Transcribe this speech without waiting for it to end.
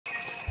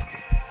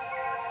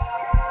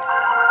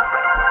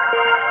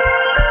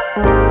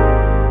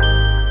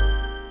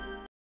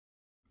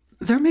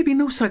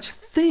such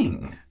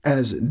thing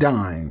as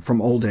dying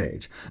from old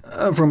age.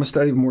 From a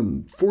study of more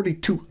than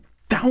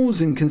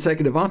 42,000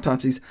 consecutive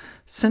autopsies,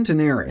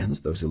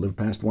 centenarians, those who live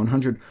past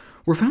 100,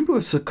 were found to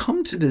have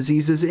succumbed to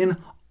diseases in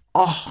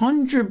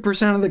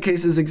 100% of the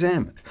cases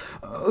examined,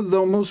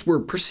 though most were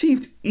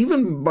perceived,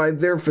 even by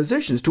their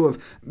physicians, to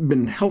have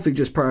been healthy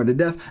just prior to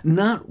death.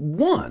 Not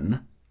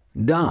one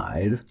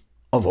died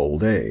of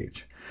old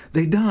age.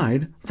 They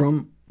died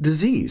from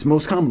disease,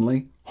 most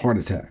commonly heart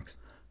attacks.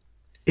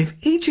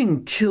 If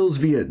aging kills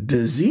via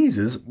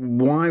diseases,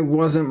 why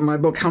wasn't my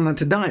book How Not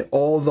to Die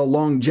all the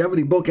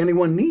longevity book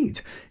anyone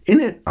needs? In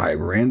it, I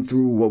ran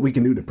through what we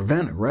can do to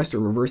prevent, arrest, or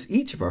reverse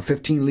each of our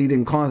 15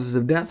 leading causes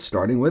of death,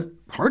 starting with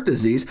heart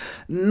disease,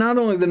 not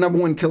only the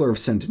 #1 killer of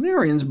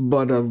centenarians,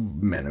 but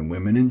of men and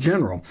women in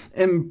general,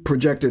 and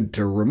projected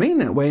to remain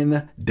that way in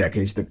the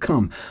decades to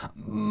come.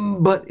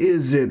 But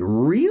is it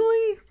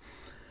really?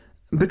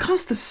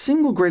 Because the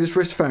single greatest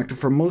risk factor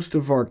for most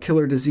of our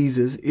killer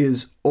diseases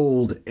is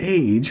old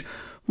age,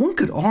 one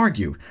could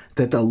argue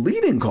that the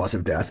leading cause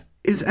of death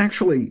is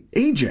actually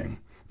aging.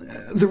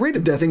 The rate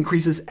of death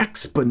increases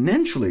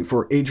exponentially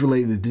for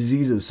age-related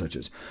diseases such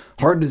as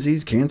heart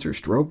disease, cancer,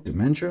 stroke,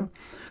 dementia.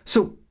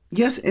 So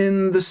yes,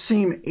 in the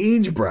same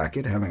age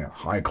bracket, having a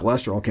high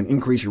cholesterol can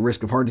increase your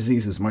risk of heart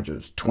disease as much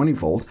as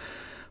 20-fold,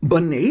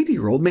 but an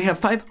 80-year-old may have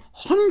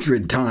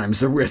 500 times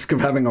the risk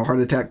of having a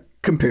heart attack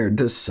compared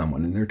to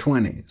someone in their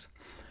 20s.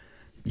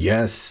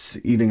 Yes,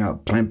 eating a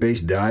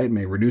plant-based diet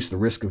may reduce the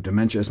risk of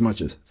dementia as much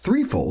as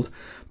 3-fold,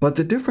 but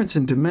the difference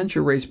in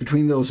dementia rates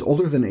between those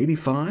older than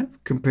 85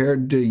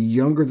 compared to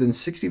younger than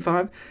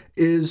 65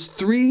 is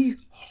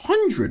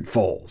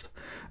 300-fold.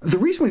 The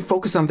reason we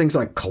focus on things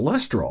like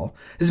cholesterol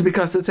is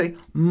because it's a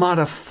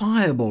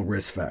modifiable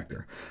risk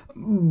factor.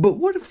 But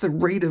what if the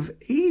rate of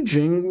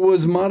aging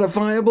was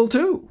modifiable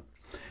too?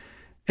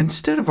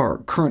 Instead of our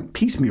current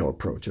piecemeal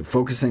approach of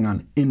focusing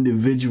on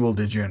individual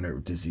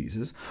degenerative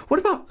diseases, what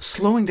about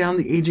slowing down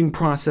the aging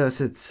process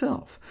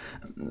itself?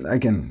 I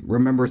can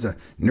remember as a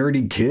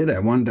nerdy kid I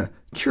wanted to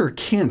cure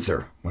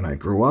cancer when I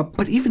grew up,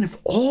 but even if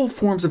all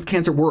forms of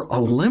cancer were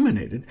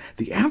eliminated,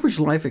 the average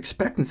life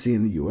expectancy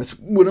in the U.S.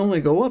 would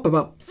only go up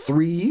about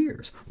 3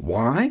 years.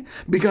 Why?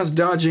 Because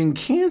dodging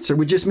cancer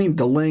would just mean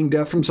delaying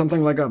death from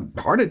something like a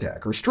heart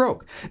attack or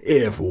stroke.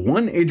 If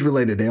one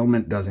age-related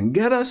ailment doesn't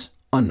get us,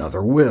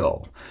 another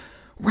will.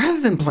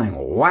 Rather than playing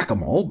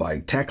whack-a-mole by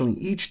tackling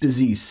each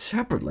disease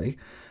separately,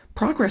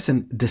 progress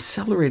in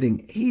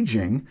decelerating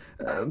aging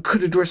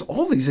could address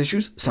all these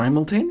issues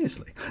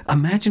simultaneously.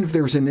 Imagine if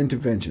there was an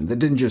intervention that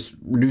didn't just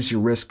reduce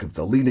your risk of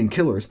the leading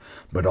killers,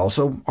 but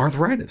also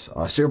arthritis,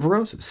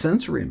 osteoporosis,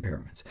 sensory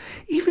impairments.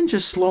 Even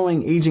just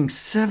slowing aging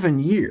 7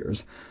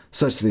 years,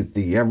 such that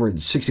the average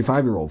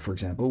 65-year-old, for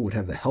example, would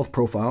have the health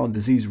profile and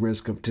disease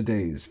risk of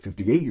today's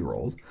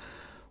 58-year-old,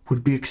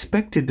 would be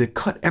expected to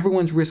cut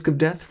everyone's risk of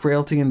death,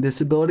 frailty, and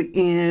disability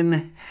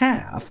in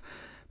half,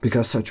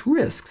 because such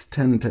risks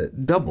tend to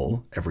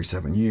double every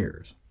 7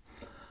 years.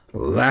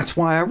 That's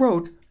why I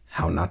wrote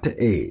How Not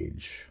to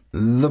Age.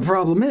 The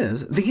problem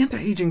is, the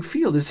anti-aging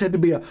field is said to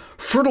be a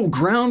fertile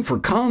ground for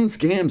con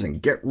scams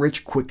and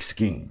get-rich-quick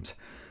schemes.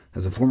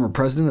 As a former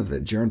president of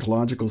the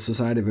Gerontological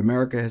Society of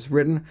America has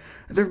written,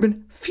 there have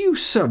been few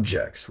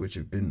subjects which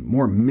have been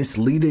more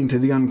misleading to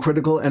the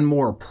uncritical and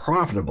more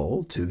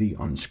profitable to the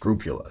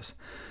unscrupulous.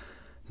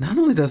 Not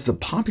only does the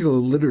popular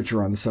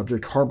literature on the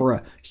subject harbor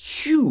a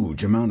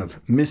huge amount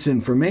of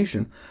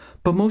misinformation,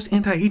 but most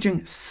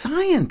anti-aging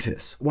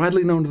scientists,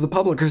 widely known to the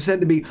public, are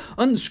said to be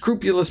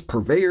unscrupulous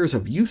purveyors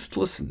of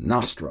useless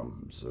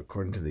nostrums,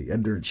 according to the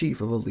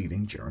editor-in-chief of a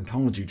leading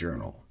gerontology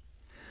journal.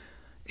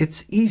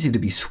 It's easy to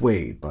be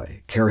swayed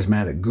by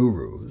charismatic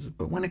gurus,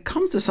 but when it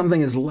comes to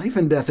something as life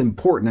and death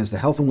important as the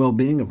health and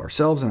well-being of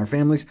ourselves and our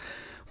families,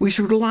 we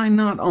should rely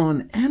not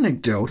on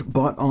anecdote,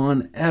 but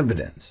on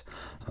evidence.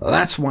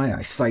 That's why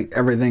I cite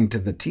everything to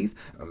the teeth.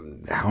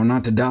 How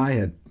Not to Die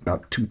had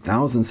about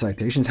 2,000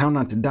 citations, How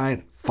Not to Die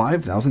at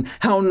 5,000,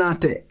 How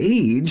Not to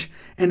Age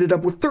ended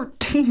up with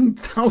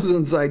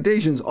 13,000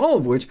 citations, all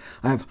of which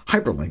I have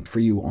hyperlinked for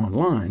you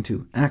online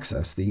to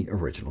access the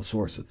original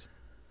sources.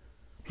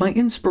 My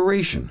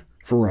inspiration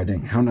for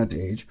writing How Not to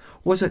Age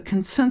was a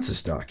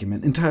consensus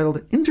document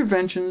entitled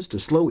Interventions to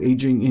Slow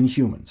Aging in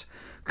Humans,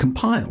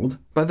 compiled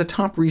by the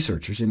top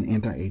researchers in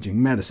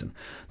anti-aging medicine,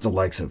 the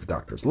likes of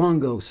Drs.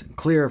 Longo,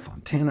 Sinclair,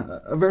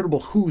 Fontana, a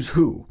veritable who's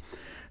who.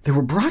 They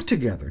were brought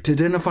together to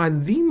identify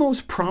the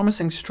most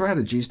promising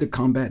strategies to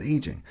combat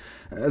aging.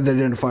 They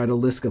identified a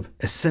list of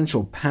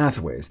essential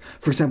pathways,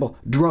 for example,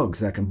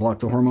 drugs that can block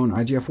the hormone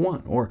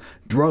IGF-1, or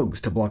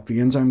drugs to block the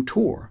enzyme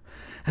TOR.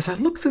 As I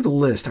looked through the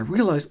list, I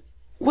realized,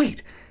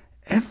 wait,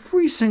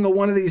 every single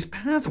one of these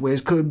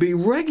pathways could be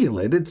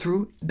regulated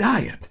through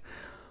diet.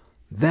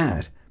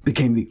 That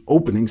became the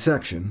opening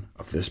section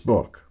of this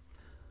book.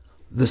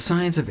 The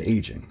science of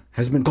aging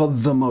has been called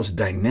the most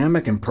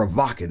dynamic and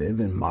provocative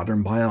in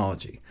modern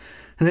biology.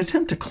 An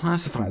attempt to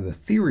classify the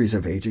theories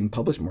of aging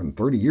published more than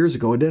 30 years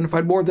ago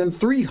identified more than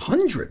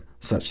 300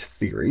 such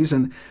theories,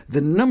 and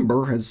the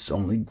number has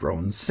only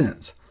grown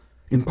since.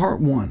 In Part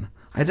 1,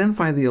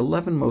 identify the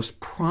 11 most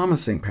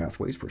promising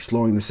pathways for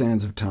slowing the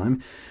sands of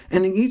time,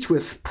 ending each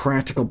with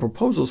practical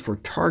proposals for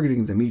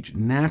targeting them each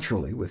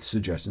naturally with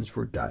suggestions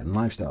for diet and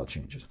lifestyle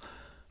changes.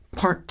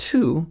 Part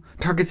 2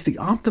 targets the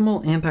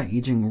optimal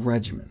anti-aging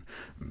regimen.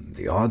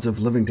 The odds of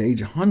living to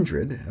age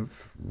 100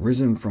 have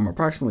risen from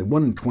approximately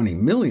 1 in 20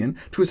 million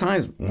to as high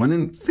as 1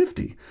 in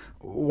 50.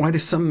 Why do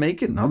some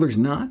make it and others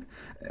not?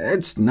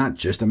 It's not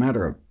just a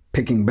matter of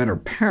picking better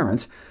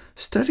parents.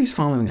 Studies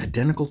following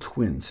identical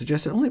twins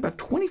suggest that only about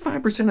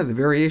 25% of the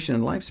variation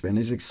in lifespan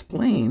is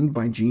explained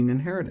by gene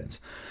inheritance.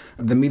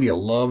 The media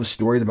loves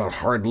stories about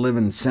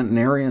hard-living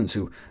centenarians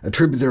who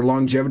attribute their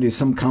longevity to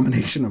some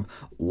combination of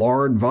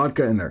lard,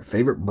 vodka, and their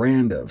favorite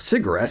brand of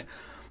cigarette.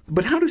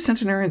 But how do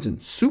centenarians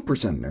and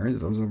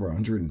super-centenarians, those over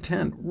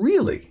 110,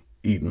 really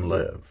eat and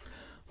live?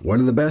 What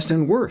are the best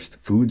and worst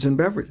foods and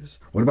beverages?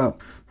 What about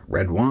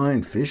red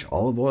wine, fish,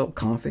 olive oil,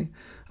 coffee?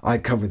 I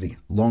cover the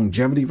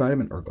longevity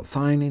vitamin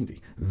ergothioneine,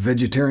 the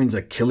vegetarian's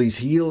Achilles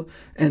heel,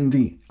 and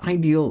the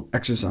ideal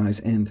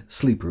exercise and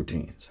sleep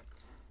routines.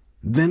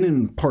 Then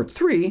in Part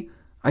 3,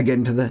 I get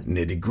into the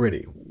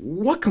nitty-gritty.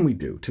 What can we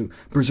do to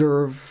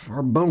preserve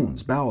our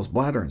bones, bowels,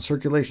 bladder, and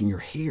circulation, your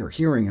hair,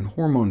 hearing, and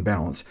hormone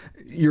balance,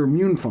 your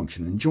immune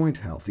function and joint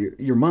health,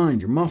 your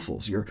mind, your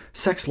muscles, your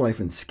sex life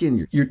and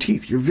skin, your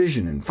teeth, your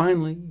vision, and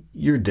finally,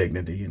 your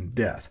dignity and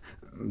death?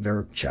 There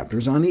are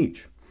chapters on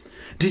each.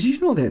 Did you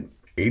know that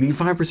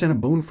 85%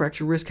 of bone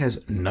fracture risk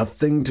has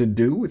nothing to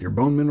do with your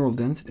bone mineral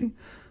density?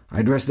 I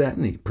address that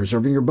in the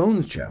Preserving Your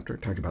Bones chapter,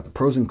 talking about the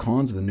pros and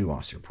cons of the new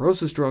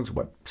osteoporosis drugs,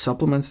 what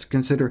supplements to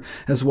consider,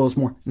 as well as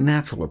more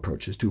natural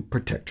approaches to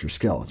protect your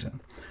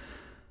skeleton.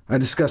 I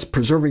discuss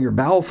preserving your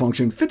bowel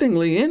function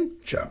fittingly in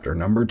chapter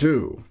number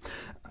 2.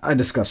 I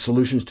discuss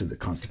solutions to the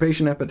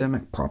constipation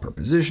epidemic, proper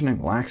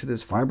positioning,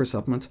 laxatives, fiber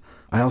supplements.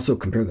 I also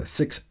compare the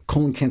 6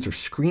 colon cancer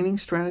screening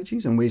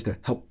strategies and ways to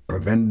help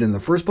prevent it in the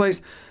first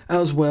place,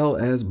 as well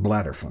as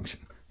bladder function,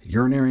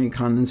 urinary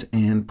incontinence,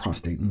 and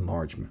prostate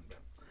enlargement.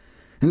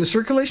 In the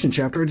circulation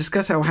chapter, I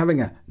discuss how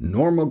having a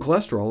normal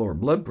cholesterol or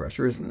blood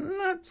pressure is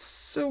not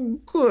so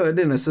good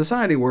in a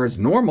society where it's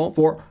normal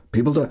for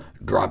people to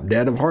drop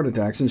dead of heart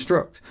attacks and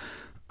strokes.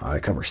 I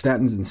cover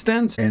statins and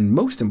stents, and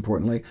most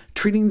importantly,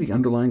 treating the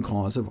underlying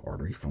cause of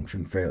artery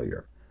function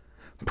failure.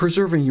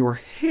 Preserving your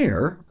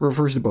hair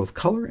refers to both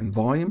color and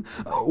volume.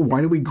 Why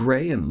do we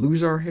gray and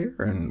lose our hair,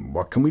 and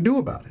what can we do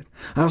about it?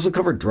 I also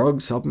cover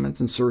drugs, supplements,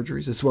 and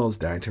surgeries, as well as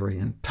dietary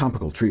and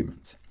topical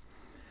treatments.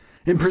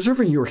 In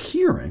Preserving Your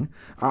Hearing,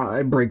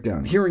 I break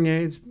down hearing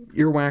aids,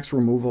 earwax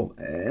removal,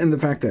 and the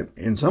fact that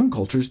in some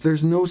cultures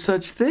there's no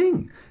such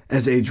thing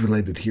as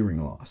age-related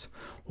hearing loss.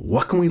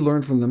 What can we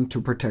learn from them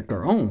to protect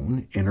our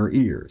own inner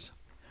ears?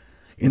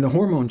 In the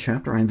hormone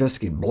chapter, I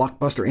investigate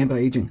blockbuster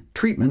anti-aging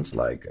treatments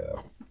like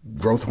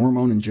growth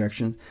hormone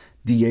injections,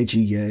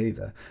 DHEA,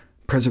 the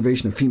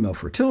preservation of female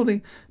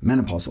fertility,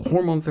 menopausal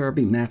hormone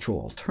therapy,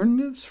 natural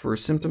alternatives for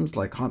symptoms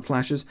like hot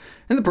flashes,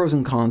 and the pros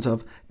and cons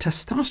of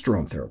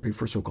testosterone therapy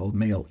for so-called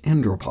male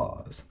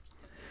andropause.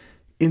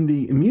 In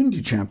the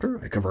immunity chapter,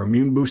 I cover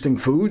immune-boosting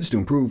foods to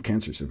improve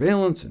cancer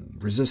surveillance and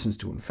resistance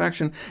to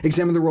infection,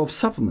 examine the role of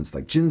supplements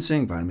like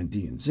ginseng, vitamin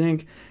D, and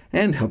zinc,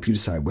 and help you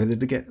decide whether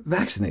to get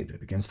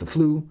vaccinated against the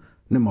flu,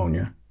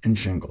 pneumonia, and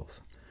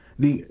shingles.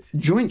 The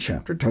joint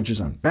chapter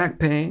touches on back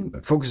pain,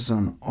 but focuses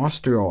on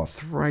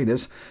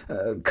osteoarthritis,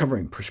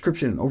 covering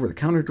prescription and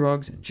over-the-counter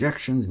drugs,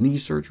 injections, knee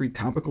surgery,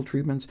 topical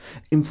treatments,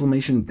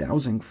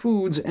 inflammation-dousing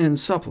foods, and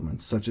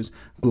supplements such as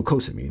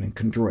glucosamine and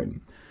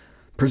chondroitin.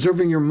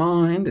 Preserving Your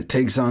Mind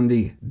takes on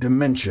the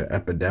dementia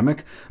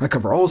epidemic. I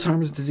cover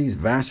Alzheimer's disease,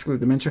 vascular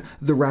dementia,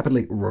 the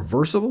rapidly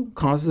reversible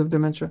causes of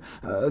dementia,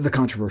 the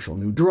controversial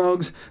new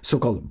drugs,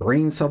 so-called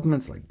brain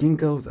supplements like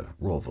ginkgo, the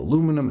role of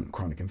aluminum in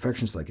chronic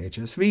infections like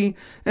HSV,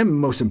 and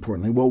most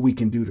importantly, what we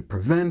can do to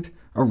prevent,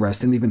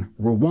 arrest, and even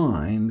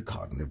rewind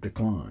cognitive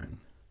decline.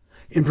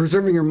 In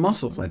Preserving Your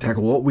Muscles, I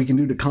tackle what we can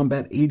do to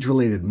combat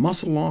age-related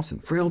muscle loss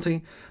and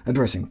frailty,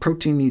 addressing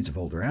protein needs of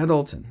older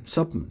adults and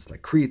supplements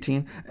like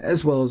creatine,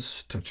 as well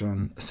as touch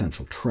on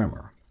essential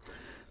tremor.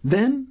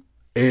 Then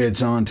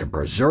it's on to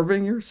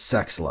Preserving Your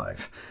Sex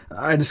Life.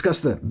 I discuss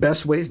the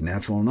best ways,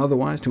 natural and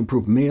otherwise, to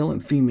improve male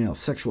and female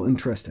sexual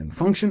interest and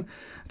function.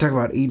 I talk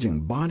about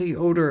aging body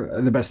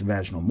odor, the best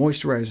vaginal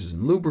moisturizers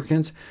and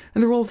lubricants,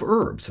 and the role of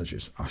herbs such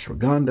as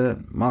ashwagandha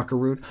and maca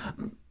root.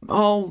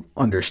 I'll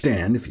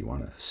understand if you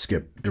want to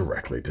skip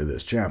directly to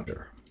this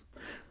chapter.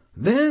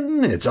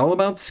 Then it's all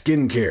about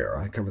skincare.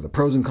 I cover the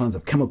pros and cons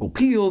of chemical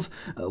peels,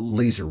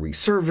 laser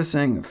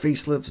resurfacing,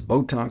 facelifts,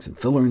 Botox, and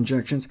filler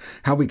injections,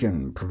 how we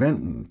can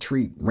prevent and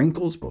treat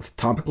wrinkles both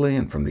topically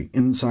and from the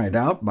inside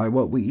out by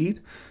what we eat.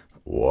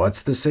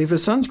 What's the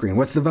safest sunscreen?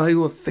 What's the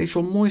value of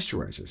facial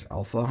moisturizers,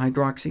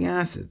 alpha-hydroxy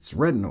acids,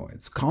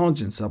 retinoids,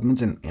 collagen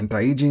supplements, and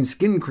anti-aging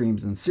skin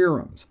creams and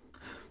serums?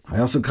 I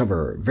also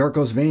cover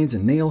varicose veins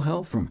and nail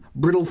health, from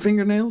brittle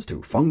fingernails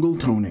to fungal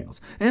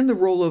toenails, and the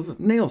role of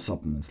nail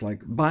supplements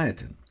like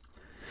biotin.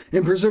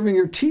 In Preserving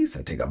Your Teeth,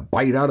 I take a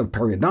bite out of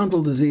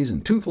periodontal disease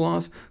and tooth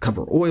loss,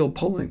 cover oil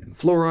pulling and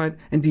fluoride,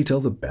 and detail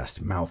the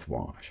best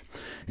mouthwash.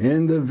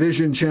 In the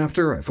Vision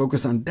chapter, I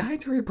focus on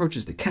dietary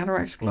approaches to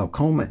cataracts,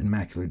 glaucoma, and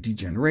macular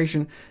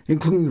degeneration,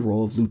 including the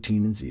role of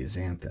lutein and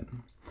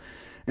zeaxanthin.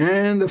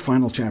 And the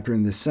final chapter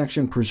in this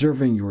section,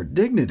 Preserving Your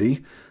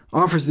Dignity,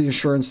 offers the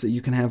assurance that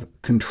you can have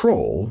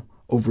control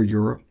over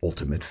your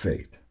ultimate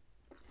fate.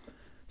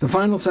 The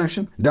final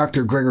section,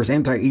 Dr. Greger's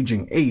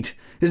Anti-Aging 8,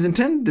 is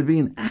intended to be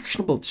an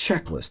actionable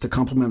checklist to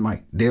complement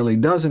my daily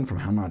dozen from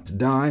How Not to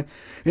Die.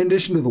 In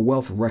addition to the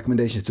wealth of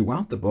recommendations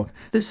throughout the book,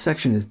 this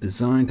section is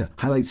designed to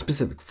highlight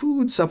specific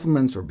foods,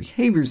 supplements, or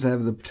behaviors that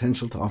have the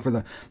potential to offer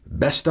the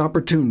best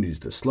opportunities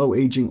to slow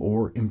aging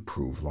or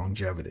improve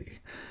longevity.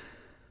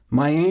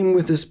 My aim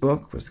with this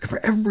book was to cover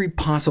every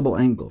possible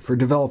angle for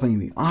developing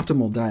the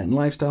optimal diet and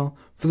lifestyle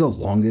for the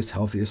longest,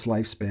 healthiest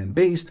lifespan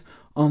based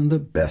on the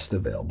best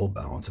available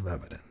balance of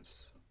evidence.